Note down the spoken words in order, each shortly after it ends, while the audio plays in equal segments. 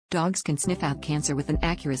Dogs can sniff out cancer with an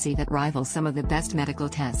accuracy that rivals some of the best medical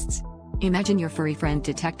tests. Imagine your furry friend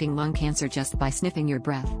detecting lung cancer just by sniffing your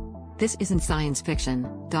breath. This isn't science fiction.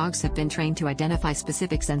 Dogs have been trained to identify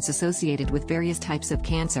specific scents associated with various types of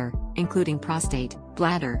cancer, including prostate,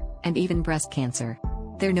 bladder, and even breast cancer.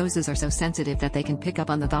 Their noses are so sensitive that they can pick up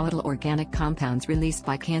on the volatile organic compounds released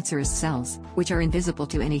by cancerous cells, which are invisible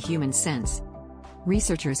to any human sense.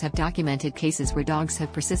 Researchers have documented cases where dogs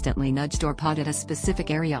have persistently nudged or pawed at a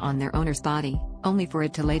specific area on their owner's body, only for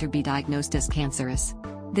it to later be diagnosed as cancerous.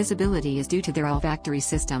 This ability is due to their olfactory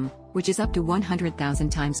system, which is up to 100,000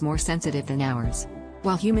 times more sensitive than ours.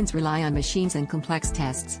 While humans rely on machines and complex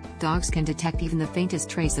tests, dogs can detect even the faintest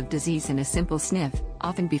trace of disease in a simple sniff,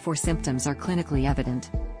 often before symptoms are clinically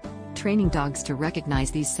evident. Training dogs to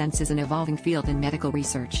recognize these scents is an evolving field in medical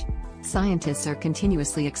research. Scientists are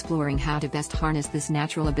continuously exploring how to best harness this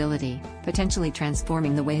natural ability, potentially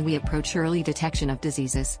transforming the way we approach early detection of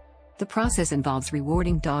diseases. The process involves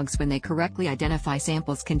rewarding dogs when they correctly identify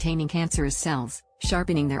samples containing cancerous cells,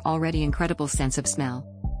 sharpening their already incredible sense of smell.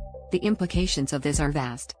 The implications of this are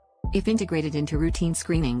vast. If integrated into routine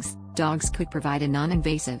screenings, dogs could provide a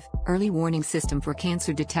non-invasive, early warning system for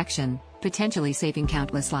cancer detection, potentially saving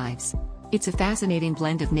countless lives. It's a fascinating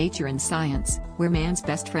blend of nature and science, where man's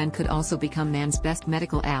best friend could also become man's best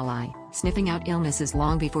medical ally, sniffing out illnesses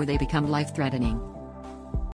long before they become life-threatening.